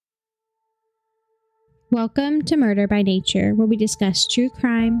Welcome to Murder by Nature, where we discuss true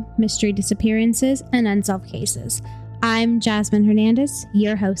crime, mystery disappearances, and unsolved cases. I'm Jasmine Hernandez,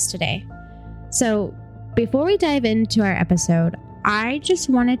 your host today. So, before we dive into our episode, I just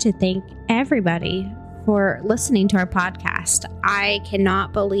wanted to thank everybody for listening to our podcast. I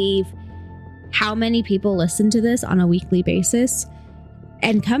cannot believe how many people listen to this on a weekly basis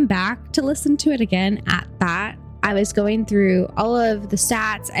and come back to listen to it again at that. I was going through all of the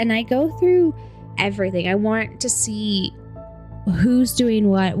stats, and I go through everything. I want to see who's doing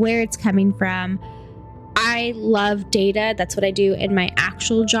what, where it's coming from. I love data. That's what I do in my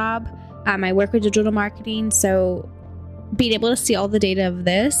actual job. I work with digital marketing, so being able to see all the data of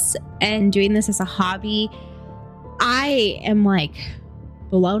this and doing this as a hobby, I am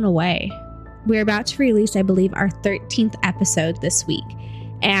blown away. We're about to release, I believe, our 13th episode this week.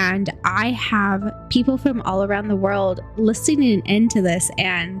 And I have people from all around the world listening into this,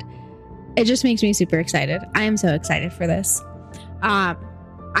 and it just makes me super excited. I am so excited for this. I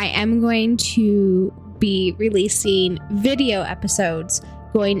am going to be releasing video episodes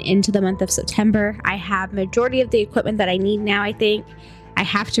going into the month of September. I have majority of the equipment that I need now, I think. I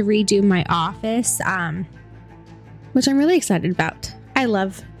have to redo my office, which I'm really excited about. I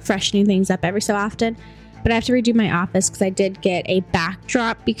love freshening things up every so often, but I have to redo my office because I did get a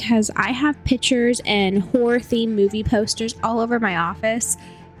backdrop because I have pictures and horror-themed movie posters all over my office.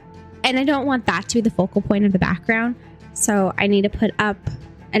 And I don't want that to be the focal point of the background. So I need to put up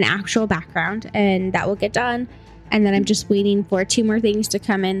an actual background, and that will get done. And then I'm just waiting for 2 more things to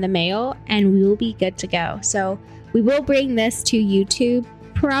come in the mail, and we will be good to go. So we will bring this to YouTube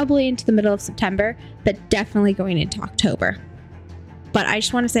probably into the middle of September, but definitely going into October. But I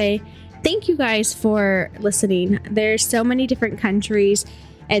just want to say thank you guys for listening. There's so many different countries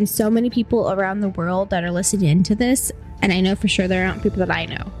and so many people around the world that are listening into this. And I know for sure there aren't people that I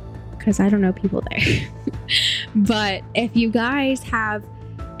know, because I don't know people there. But if you guys have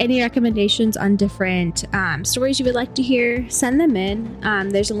any recommendations on different stories you would like to hear, send them in.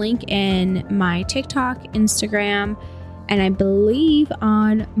 There's a link in my TikTok, Instagram, and I believe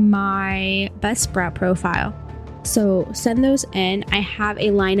on my Buzzsprout profile. So send those in. I have a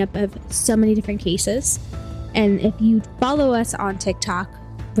lineup of so many different cases. And if you follow us on TikTok,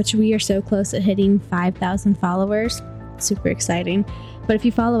 which we are so close at hitting 5,000 followers, super exciting. But if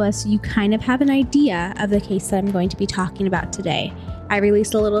you follow us, you kind of have an idea of the case that I'm going to be talking about today. I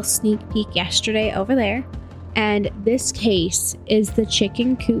released a little sneak peek yesterday over there, and this case is the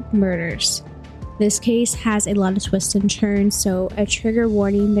Chicken Coop murders. This case has a lot of twists and turns, so a trigger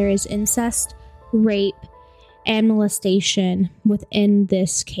warning: there is incest, rape, and molestation within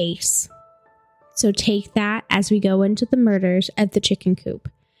this case. So take that as we go into the murders of the Chicken Coop.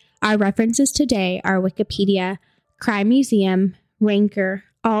 Our references today are Wikipedia, Crime Museum, Ranker,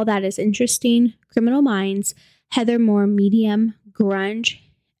 All That Is Interesting, Criminal Minds, Heather Moore Medium, Grunge,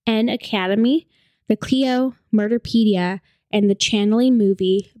 and Academy, the Clio, Murderpedia, and the Channeling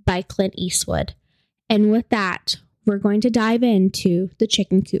Movie by Clint Eastwood. And with that, we're going to dive into the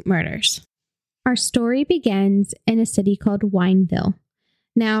Chicken Coop murders. Our story begins in a city called Wineville.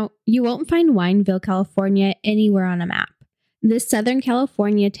 Now, you won't find Wineville, California anywhere on a map. This Southern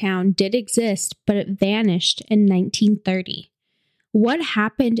California town did exist, but it vanished in 1930. What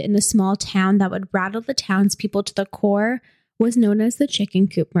happened in the small town that would rattle the townspeople to the core was known as the Chicken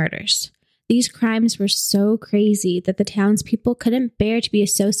Coop murders. These crimes were so crazy that the townspeople couldn't bear to be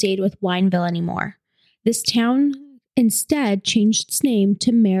associated with Wineville anymore. This town instead changed its name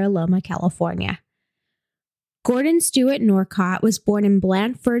to Mariloma, California. Gordon Stewart Norcott was born in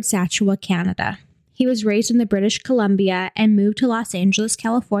Blandford, Saskatchewan, Canada. He was raised in the British Columbia and moved to Los Angeles,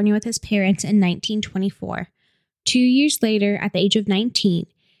 California with his parents in 1924. 2 years later, at the age of 19,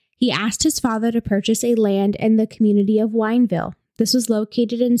 he asked his father to purchase a land in the community of Wineville. This was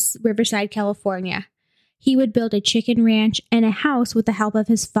located in Riverside, California. He would build a chicken ranch and a house with the help of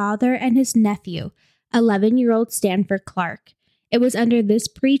his father and his nephew, 11-year-old Stanford Clark. It was under this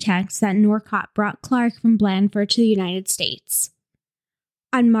pretext that Norcott brought Clark from Blandford to the United States.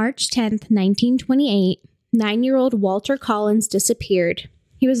 On March 10, 1928, 9-year-old Walter Collins disappeared.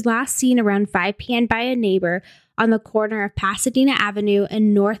 He was last seen around 5 p.m. by a neighbor on the corner of Pasadena Avenue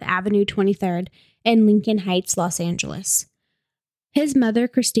and North Avenue 23rd in Lincoln Heights, Los Angeles. His mother,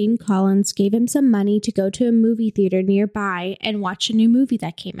 Christine Collins, gave him some money to go to a movie theater nearby and watch a new movie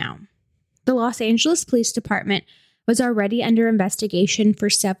that came out. The Los Angeles Police Department was already under investigation for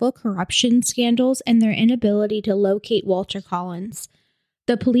several corruption scandals and their inability to locate Walter Collins.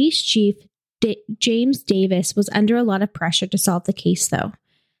 The police chief, James Davis, was under a lot of pressure to solve the case, though.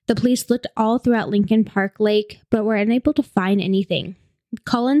 The police looked all throughout Lincoln Park Lake, but were unable to find anything.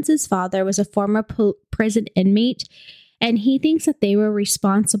 Collins' father was a former prison inmate, and he thinks that they were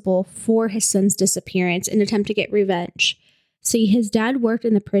responsible for his son's disappearance in an attempt to get revenge. See, his dad worked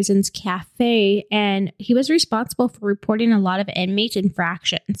in the prison's cafe, and he was responsible for reporting a lot of inmate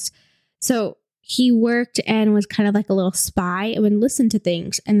infractions. So he worked and was kind of like a little spy and would listen to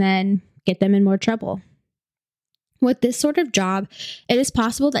things and then get them in more trouble. With this sort of job, it is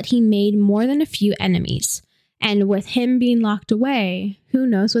possible that he made more than a few enemies. And with him being locked away, who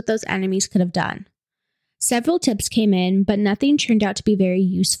knows what those enemies could have done. Several tips came in, but nothing turned out to be very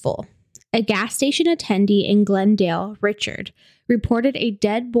useful. A gas station attendee in Glendale, Richard, reported a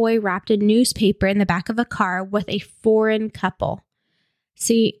dead boy wrapped in newspaper in the back of a car with a foreign couple.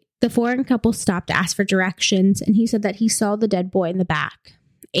 See, the foreign couple stopped to ask for directions, and he said that he saw the dead boy in the back.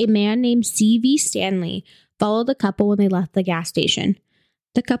 A man named C.V. Stanley followed the couple when they left the gas station.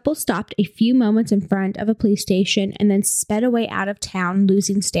 The couple stopped a few moments in front of a police station and then sped away out of town,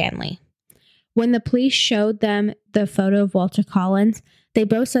 losing Stanley. When the police showed them the photo of Walter Collins, they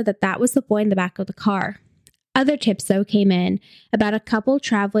both said that that was the boy in the back of the car. Other tips, though, came in about a couple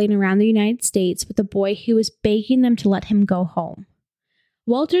traveling around the United States with a boy who was begging them to let him go home.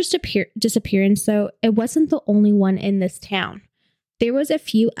 Walter's disappearance, though, it wasn't the only one in this town. There was a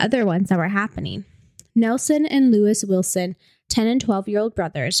few other ones that were happening. Nelson and Lewis Wilson, 10 and 12-year-old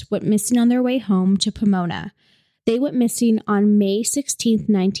brothers, went missing on their way home to Pomona. They went missing on May 16,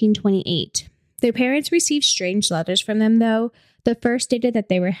 1928. Their parents received strange letters from them, though. The first stated that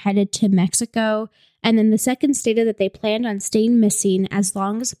they were headed to Mexico, and then the second stated that they planned on staying missing as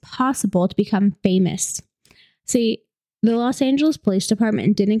long as possible to become famous. See, the Los Angeles Police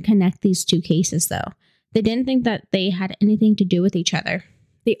Department didn't connect these two cases, though. They didn't think that they had anything to do with each other.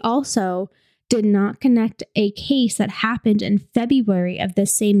 They also did not connect a case that happened in February of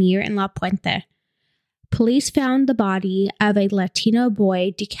this same year in La Puente. Police found the body of a Latino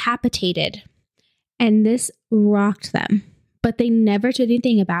boy decapitated, and this rocked them, but they never did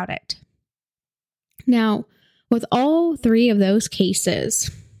anything about it. Now, with all three of those cases,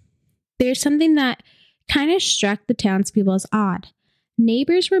 there's something that kind of struck the townspeople as odd.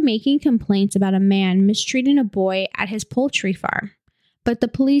 Neighbors were making complaints about a man mistreating a boy at his poultry farm, but the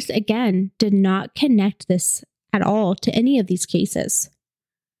police, again, did not connect this at all to any of these cases.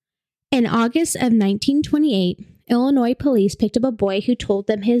 In August of 1928, Illinois police picked up a boy who told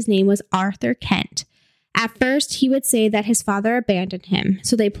them his name was Arthur Kent. At first, he would say that his father abandoned him,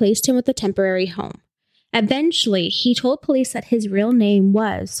 so they placed him with a temporary home. Eventually, he told police that his real name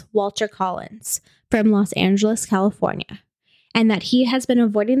was Walter Collins from Los Angeles, California, and that he has been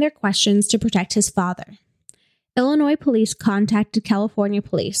avoiding their questions to protect his father. Illinois police contacted California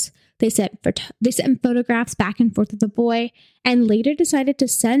police. They sent photographs back and forth of the boy and later decided to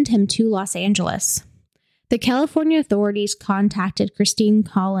send him to Los Angeles. The California authorities contacted Christine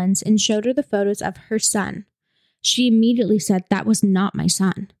Collins and showed her the photos of her son. She immediately said, "That was not my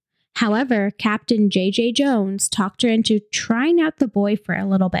son." However, Captain J.J. Jones talked her into trying out the boy for a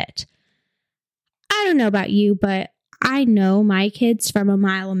little bit. I don't know about you, but I know my kids from a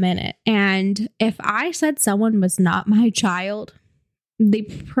mile a minute. And if I said someone was not my child, they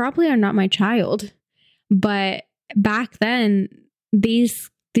probably are not my child. But back then, these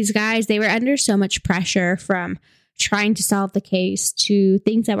guys, they were under so much pressure from trying to solve the case to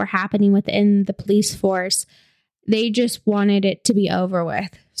things that were happening within the police force. They just wanted it to be over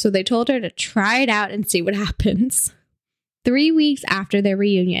with. So they told her to try it out and see what happens. 3 weeks after their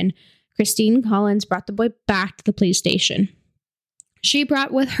reunion, Christine Collins brought the boy back to the police station. She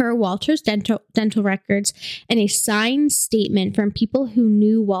brought with her Walter's dental records and a signed statement from people who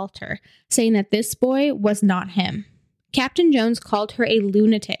knew Walter, saying that this boy was not him. Captain Jones called her a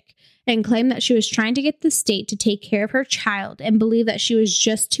lunatic and claimed that she was trying to get the state to take care of her child and believed that she was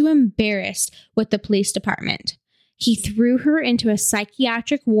just too embarrassed with the police department. He threw her into a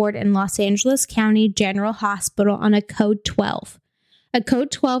psychiatric ward in Los Angeles County General Hospital on a Code 12. A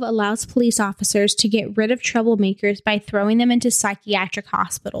Code 12 allows police officers to get rid of troublemakers by throwing them into psychiatric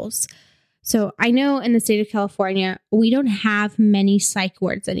hospitals. So I know in the state of California, we don't have many psych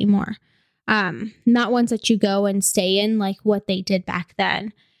wards anymore. Not ones that you go and stay in like what they did back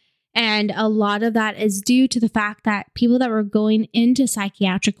then. And a lot of that is due to the fact that people that were going into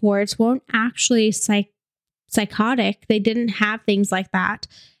psychiatric wards weren't actually psychotic. They didn't have things like that.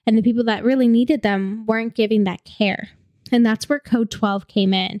 And the people that really needed them weren't giving that care. And that's where Code 12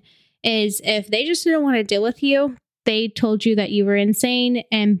 came in, is if they just didn't want to deal with you, they told you that you were insane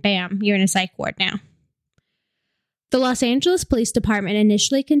and bam, you're in a psych ward now. The Los Angeles Police Department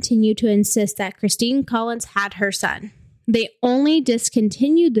initially continued to insist that Christine Collins had her son. They only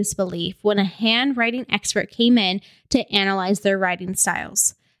discontinued this belief when a handwriting expert came in to analyze their writing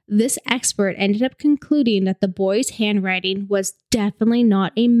styles. This expert ended up concluding that the boy's handwriting was definitely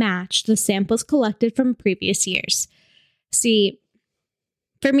not a match to the samples collected from previous years. See,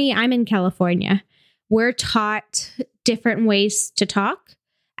 for me, I'm in California. We're taught different ways to talk,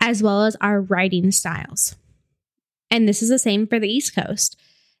 as well as our writing styles. And this is the same for the East Coast.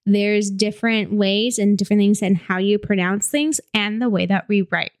 There's different ways and different things in how you pronounce things and the way that we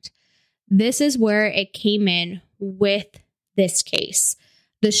write. This is where it came in with this case.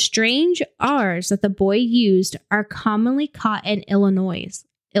 The strange R's that the boy used are commonly caught in Illinois,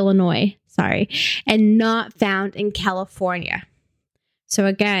 and not found in California. So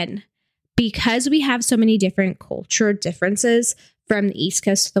again, because we have so many different cultural differences from the East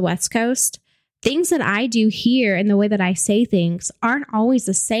Coast to the West Coast, things that I do here and the way that I say things aren't always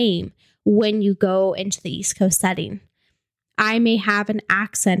the same when you go into the East Coast setting. I may have an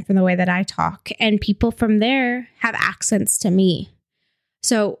accent from the way that I talk, and people from there have accents to me.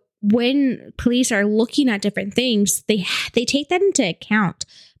 So when police are looking at different things, they take that into account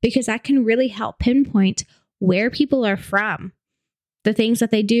because that can really help pinpoint where people are from. The things that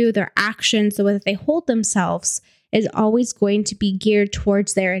they do, their actions, the way that they hold themselves is always going to be geared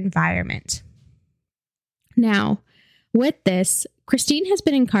towards their environment. Now, with this, Christine has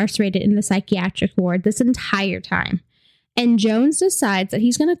been incarcerated in the psychiatric ward this entire time, and Jones decides that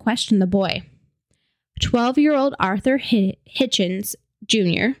he's going to question the boy. 12-year-old Arthur Hitchens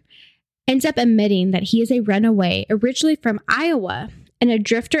Jr. ends up admitting that he is a runaway originally from Iowa and a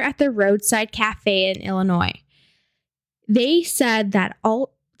drifter at the roadside cafe in Illinois. They said that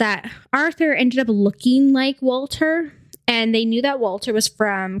Arthur ended up looking like Walter, and they knew that Walter was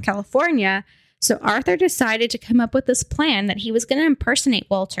from California, so Arthur decided to come up with this plan that he was going to impersonate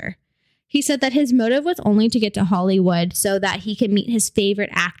Walter. He said that his motive was only to get to Hollywood so that he could meet his favorite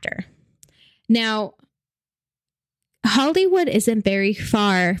actor. Now, Hollywood isn't very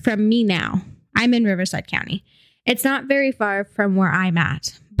far from me now. I'm in Riverside County. It's not very far from where I'm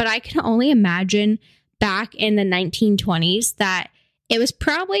at, but I can only imagine back in the 1920s that it was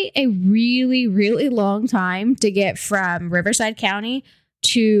probably a really, really long time to get from Riverside County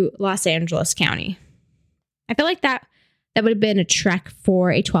to Los Angeles County. I feel like that would have been a trek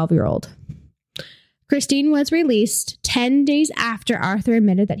for a 12-year-old. Christine was released 10 days after Arthur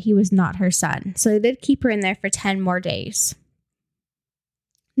admitted that he was not her son, so they did keep her in there for 10 more days.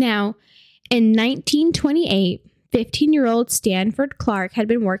 Now, in 1928, 15-year-old Stanford Clark had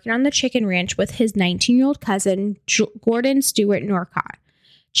been working on the chicken ranch with his 19-year-old cousin, Gordon Stewart Norcott.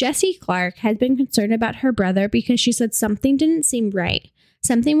 Jessie Clark had been concerned about her brother because she said something didn't seem right.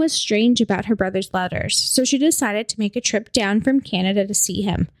 Something was strange about her brother's letters, so she decided to make a trip down from Canada to see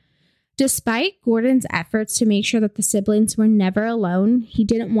him. Despite Gordon's efforts to make sure that the siblings were never alone, he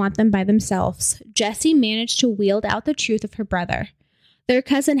didn't want them by themselves. Jessie managed to wield out the truth of her brother. Their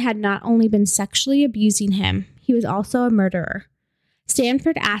cousin had not only been sexually abusing him, he was also a murderer.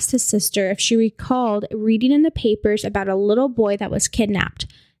 Stanford asked his sister if she recalled reading in the papers about a little boy that was kidnapped,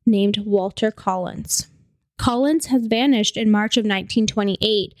 named Walter Collins. Collins has vanished in March of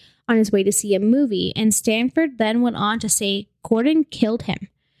 1928 on his way to see a movie, and Stanford then went on to say Gordon killed him.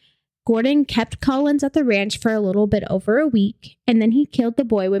 Gordon kept Collins at the ranch for a little bit over a week, and then he killed the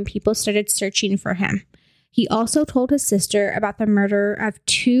boy when people started searching for him. He also told his sister about the murder of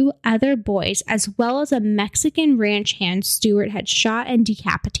 2 other boys, as well as a Mexican ranch hand Stewart had shot and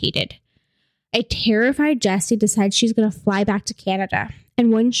decapitated. A terrified Jessie decides she's going to fly back to Canada,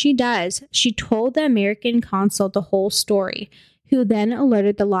 and when she does, she told the American consul the whole story, who then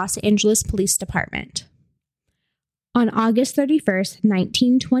alerted the Los Angeles Police Department. On August 31st,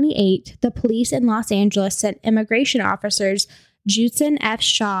 1928, the police in Los Angeles sent immigration officers Judson F.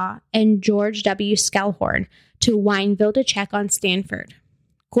 Shaw and George W. Skellhorn to Wineville to check on Stanford.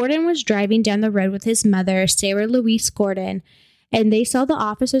 Gordon was driving down the road with his mother, Sarah Louise Gordon, and they saw the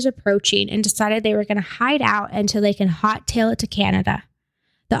officers approaching and decided they were going to hide out until they can hot-tail it to Canada.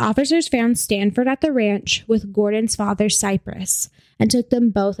 The officers found Stanford at the ranch with Gordon's father, Cypress, and took them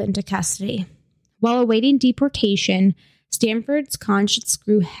both into custody. While awaiting deportation, Stanford's conscience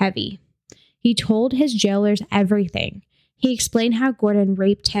grew heavy. He told his jailers everything. He explained how Gordon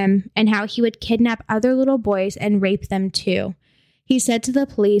raped him and how he would kidnap other little boys and rape them too. He said to the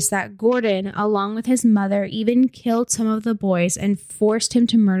police that Gordon, along with his mother, even killed some of the boys and forced him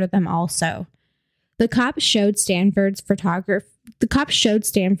to murder them also. The cops showed Stanford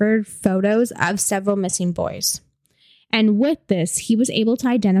photos of several missing boys. And with this, he was able to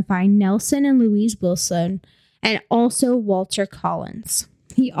identify Nelson and Louise Wilson and also Walter Collins.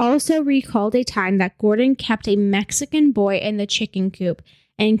 He also recalled a time that Gordon kept a Mexican boy in the chicken coop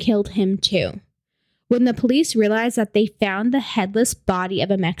and killed him too. When the police realized that they found the headless body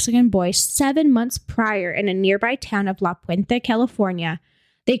of a Mexican boy 7 months prior in a nearby town of La Puente, California,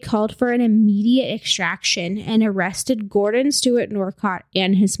 they called for an immediate extraction and arrested Gordon Stewart Norcott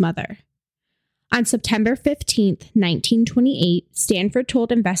and his mother. On September 15th, 1928, Stanford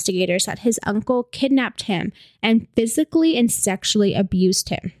told investigators that his uncle kidnapped him and physically and sexually abused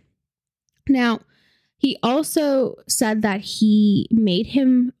him. Now, he also said that he made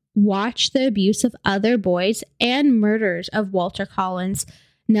him watch the abuse of other boys and murders of Walter Collins,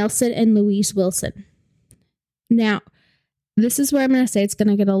 Nelson, and Louise Wilson. Now, this is where I'm going to say it's going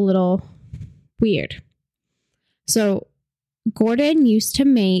to get a little weird. So, Gordon used to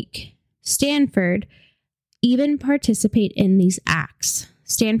make Stanford even participate in these acts.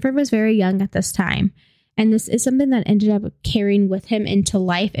 Stanford was very young at this time, and this is something that ended up carrying with him into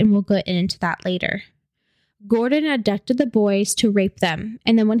life, and we'll get into that later. Gordon abducted the boys to rape them,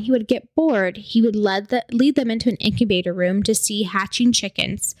 and then when he would get bored, he would lead them into an incubator room to see hatching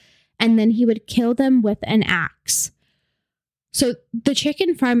chickens, and then he would kill them with an axe. So the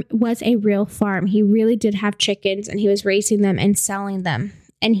chicken farm was a real farm. He really did have chickens, and he was raising them and selling them,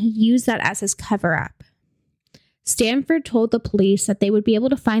 and he used that as his cover-up. Stanford told the police that they would be able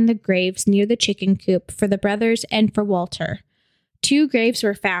to find the graves near the chicken coop for the brothers and for Walter. 2 graves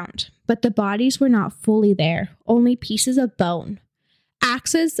were found, but the bodies were not fully there, only pieces of bone.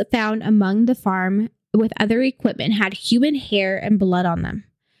 Axes found among the farm with other equipment had human hair and blood on them.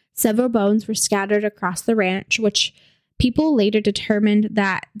 Several bones were scattered across the ranch, which people later determined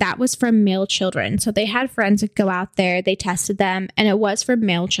that was from male children. So they had forensic go out there, they tested them, and it was from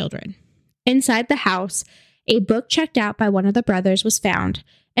male children. Inside the house, a book checked out by one of the brothers was found,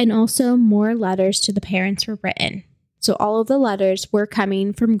 and also more letters to the parents were written. So all of the letters were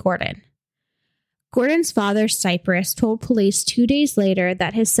coming from Gordon. Gordon's father, Cypress, told police 2 days later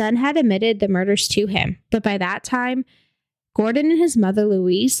that his son had admitted the murders to him, but by that time, Gordon and his mother,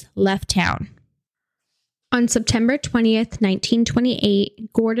 Louise, left town. On September 20th,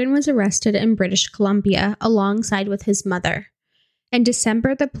 1928, Gordon was arrested in British Columbia alongside with his mother. In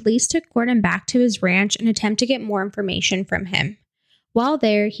December, the police took Gordon back to his ranch in an attempt to get more information from him. While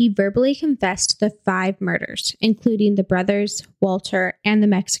there, he verbally confessed to the 5 murders, including the brothers, Walter, and the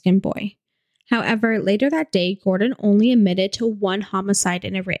Mexican boy. However, later that day, Gordon only admitted to 1 homicide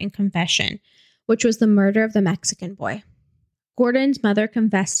in a written confession, which was the murder of the Mexican boy. Gordon's mother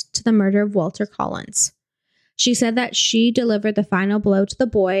confessed to the murder of Walter Collins. She said that she delivered the final blow to the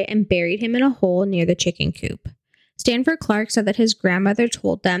boy and buried him in a hole near the chicken coop. Stanford Clark said that his grandmother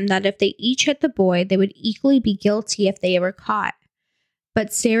told them that if they each hit the boy, they would equally be guilty if they were caught.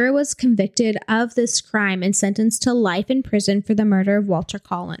 But Sarah was convicted of this crime and sentenced to life in prison for the murder of Walter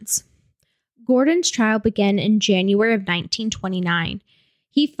Collins. Gordon's trial began in January of 1929.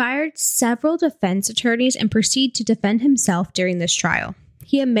 He fired several defense attorneys and proceeded to defend himself during this trial.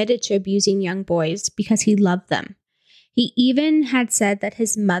 He admitted to abusing young boys because he loved them. He even had said that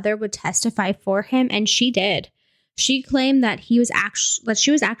his mother would testify for him, and she did. She claimed that she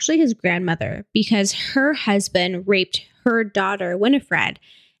was actually his grandmother because her husband raped her daughter, Winifred,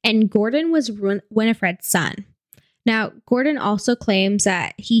 and Gordon was Winifred's son. Now, Gordon also claims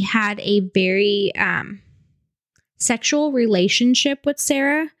that he had a very sexual relationship with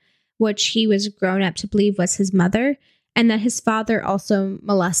Sarah, which he was grown up to believe was his mother, and that his father also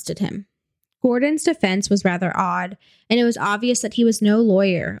molested him. Gordon's defense was rather odd, and it was obvious that he was no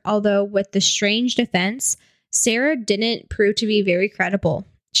lawyer, although with the strange defense, Sarah didn't prove to be very credible.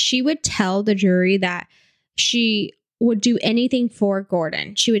 She would tell the jury that she would do anything for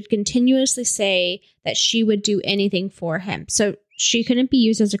Gordon. She would continuously say that she would do anything for him, so she couldn't be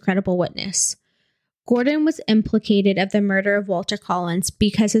used as a credible witness. Gordon was implicated of the murder of Walter Collins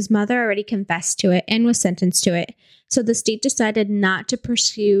because his mother already confessed to it and was sentenced to it, so the state decided not to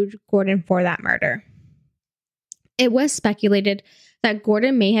pursue Gordon for that murder. It was speculated that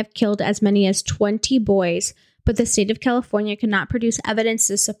Gordon may have killed as many as 20 boys, but the state of California could not produce evidence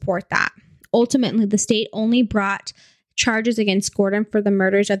to support that. Ultimately, the state only brought charges against Gordon for the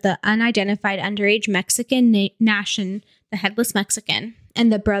murders of the unidentified underage Mexican nation, the headless Mexican,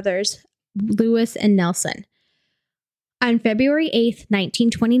 and the brothers, Louis and Nelson. On February 8th,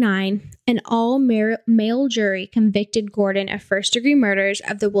 1929, an all-male jury convicted Gordon of first-degree murders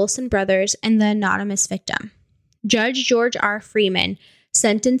of the Wilson brothers and the anonymous victim. Judge George R. Freeman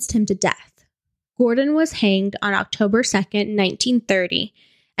sentenced him to death. Gordon was hanged on October 2nd, 1930,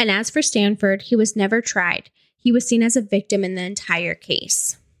 and as for Stanford, he was never tried. He was seen as a victim in the entire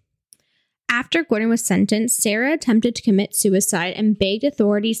case. After Gordon was sentenced, Sarah attempted to commit suicide and begged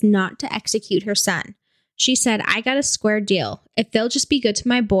authorities not to execute her son. She said, "I got a square deal. If they'll just be good to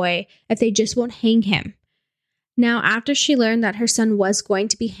my boy, if they just won't hang him." Now, after she learned that her son was going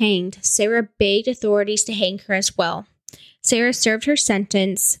to be hanged, Sarah begged authorities to hang her as well. Sarah served her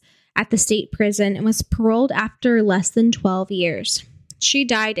sentence at the state prison and was paroled after less than 12 years. She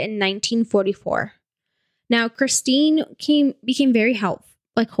died in 1944. Now, Christine became very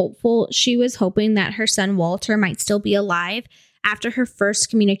hopeful. She was hoping that her son Walter might still be alive after her first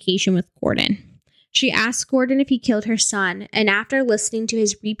communication with Gordon. She asked Gordon if he killed her son, and after listening to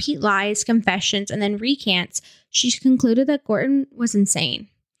his repeat lies, confessions, and then recants, she concluded that Gordon was insane.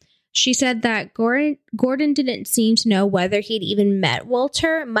 She said that Gordon didn't seem to know whether he'd even met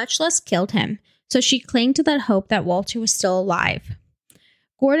Walter, much less killed him, so she clung to that hope that Walter was still alive.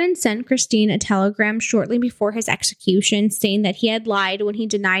 Gordon sent Christine a telegram shortly before his execution saying that he had lied when he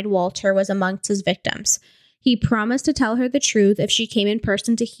denied Walter was amongst his victims. He promised to tell her the truth if she came in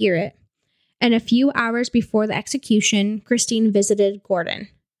person to hear it. And a few hours before the execution, Christine visited Gordon.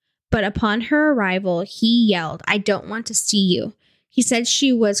 But upon her arrival, he yelled, "I don't want to see you." He said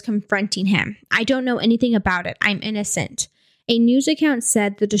she was confronting him. "I don't know anything about it. I'm innocent." A news account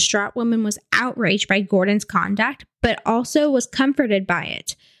said the distraught woman was outraged by Gordon's conduct, but also was comforted by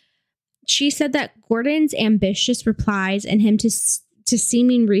it. She said that Gordon's ambitious replies and him to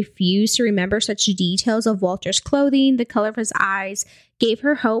seeming refuse to remember such details of Walter's clothing, the color of his eyes, gave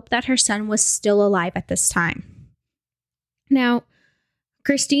her hope that her son was still alive at this time. Now,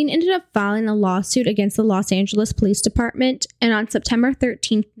 Christine ended up filing a lawsuit against the Los Angeles Police Department, and on September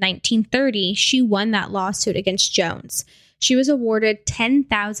 13, 1930, she won that lawsuit against Jones. She was awarded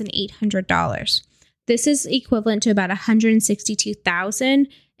 $10,800. This is equivalent to about $162,000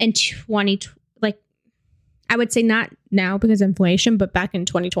 in I would say not now because of inflation, but back in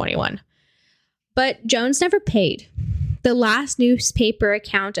 2021. But Jones never paid. The last newspaper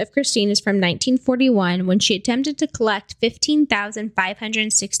account of Christine is from 1941 when she attempted to collect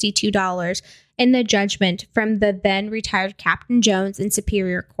 $15,562 in the judgment from the then retired Captain Jones in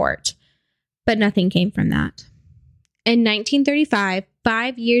Superior Court. But nothing came from that. In 1935,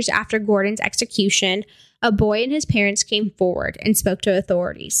 5 years after Gordon's execution, a boy and his parents came forward and spoke to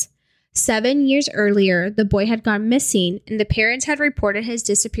authorities. 7 years earlier, the boy had gone missing, and the parents had reported his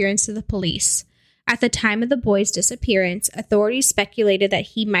disappearance to the police. At the time of the boy's disappearance, authorities speculated that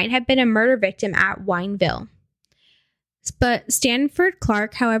he might have been a murder victim at Wineville. But Stanford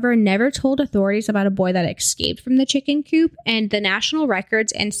Clark, however, never told authorities about a boy that escaped from the chicken coop, and the national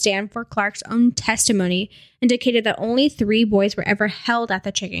records and Stanford Clark's own testimony indicated that only 3 boys were ever held at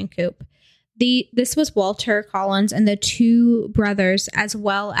the chicken coop. This was Walter Collins and the 2 brothers, as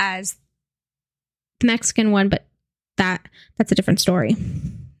well as the Mexican one, but that's a different story.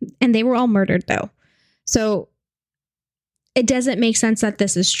 And they were all murdered, though. So it doesn't make sense that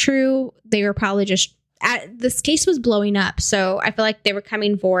this is true. They were probably just... this case was blowing up, so I feel like they were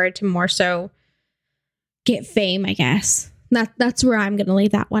coming forward to more so get fame, I guess. That's where I'm going to leave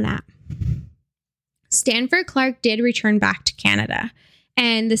that one at. Stanford Clark did return back to Canada,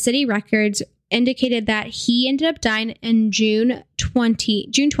 and the city records indicated that he ended up dying in June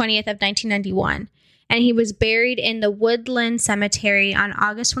 20th of 1991, and he was buried in the Woodland Cemetery on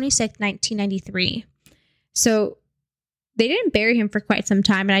August 26, 1993. So they didn't bury him for quite some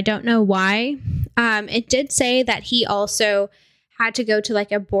time, and I don't know why. It did say that he also had to go to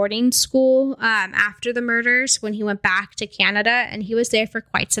like a boarding school after the murders when he went back to Canada, and he was there for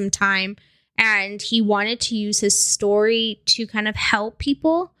quite some time, and he wanted to use his story to kind of help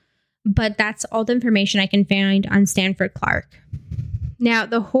people, but that's all the information I can find on Stanford Clark. Now,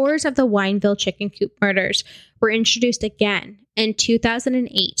 the horrors of the Wineville chicken coop murders were introduced again in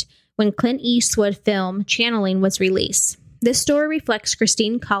 2008 when Clint Eastwood film Channeling was released. This story reflects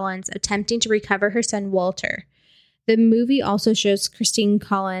Christine Collins attempting to recover her son Walter. The movie also shows Christine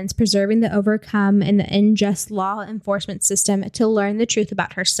Collins preserving the overcome in the unjust law enforcement system to learn the truth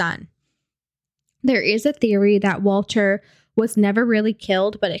about her son. There is a theory that Walter was never really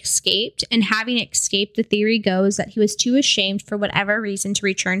killed but escaped, and having escaped, the theory goes that he was too ashamed for whatever reason to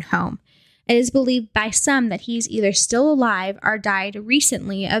return home. It is believed by some that he is either still alive or died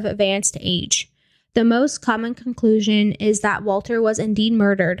recently of advanced age. The most common conclusion is that Walter was indeed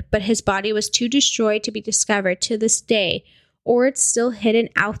murdered, but his body was too destroyed to be discovered to this day, or it's still hidden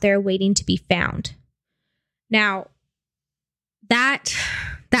out there waiting to be found. Now, that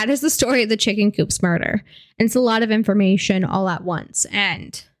is the story of the chicken coop's murder. And it's a lot of information all at once,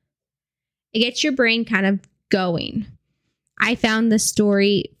 and it gets your brain kind of going. I found this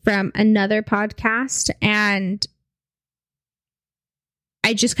story from another podcast, and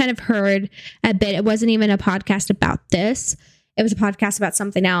I just kind of heard a bit. It wasn't even a podcast about this. It was a podcast about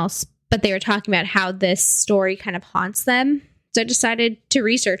something else, but they were talking about how this story kind of haunts them. So I decided to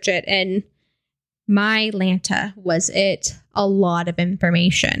research it, and my Lanta was it a lot of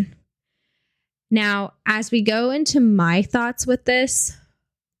information. Now, as we go into my thoughts with this,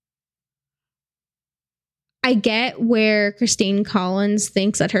 I get where Christine Collins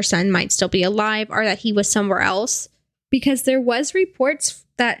thinks that her son might still be alive or that he was somewhere else, because there was reports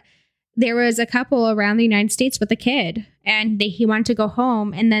that there was a couple around the United States with a kid and he wanted to go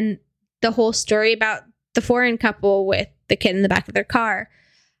home. And then the whole story about the foreign couple with the kid in the back of their car.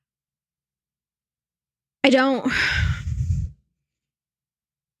 I don't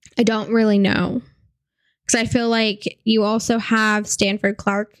really know, because I feel like you also have Stanford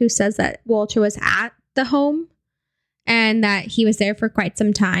Clark, who says that Walter was at the home and that he was there for quite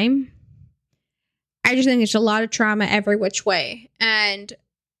some time. I just think it's a lot of trauma every which way. And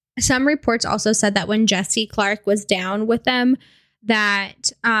some reports also said that when Jessie Clark was down with them,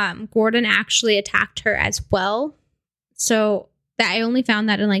 that Gordon actually attacked her as well. So that I only found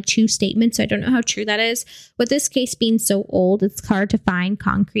that in like 2 statements, so I don't know how true that is. With this case being so old, it's hard to find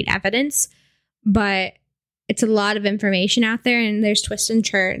concrete evidence, but it's a lot of information out there, and there's twists and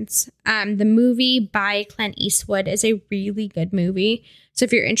turns. The movie by Clint Eastwood is a really good movie. So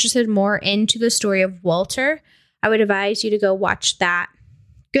if you're interested more into the story of Walter, I would advise you to go watch that.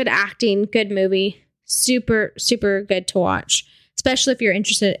 Good acting, good movie, super, super good to watch, especially if you're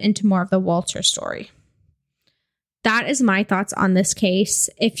interested into more of the Walter story. That is my thoughts on this case.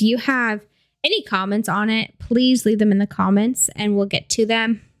 If you have any comments on it, please leave them in the comments and we'll get to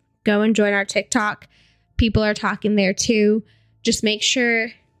them. Go and join our TikTok. People are talking there too. Just make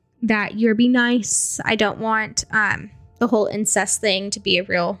sure that you're be nice. I don't want the whole incest thing to be a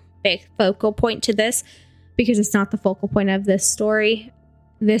real big focal point to this, because it's not the focal point of this story.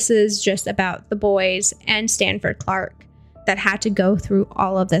 This is just about the boys and Stanford Clark that had to go through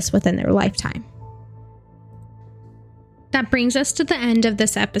all of this within their lifetime. That brings us to the end of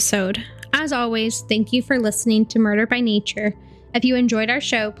this episode. As always, thank you for listening to Murder by Nature. If you enjoyed our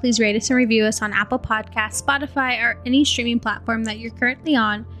show, please rate us and review us on Apple Podcasts, Spotify, or any streaming platform that you're currently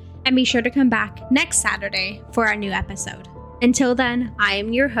on, and be sure to come back next Saturday for our new episode. Until then, I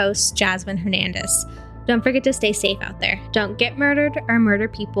am your host, Jasmine Hernandez. Don't forget to stay safe out there. Don't get murdered or murder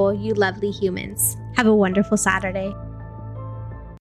people, you lovely humans. Have a wonderful Saturday.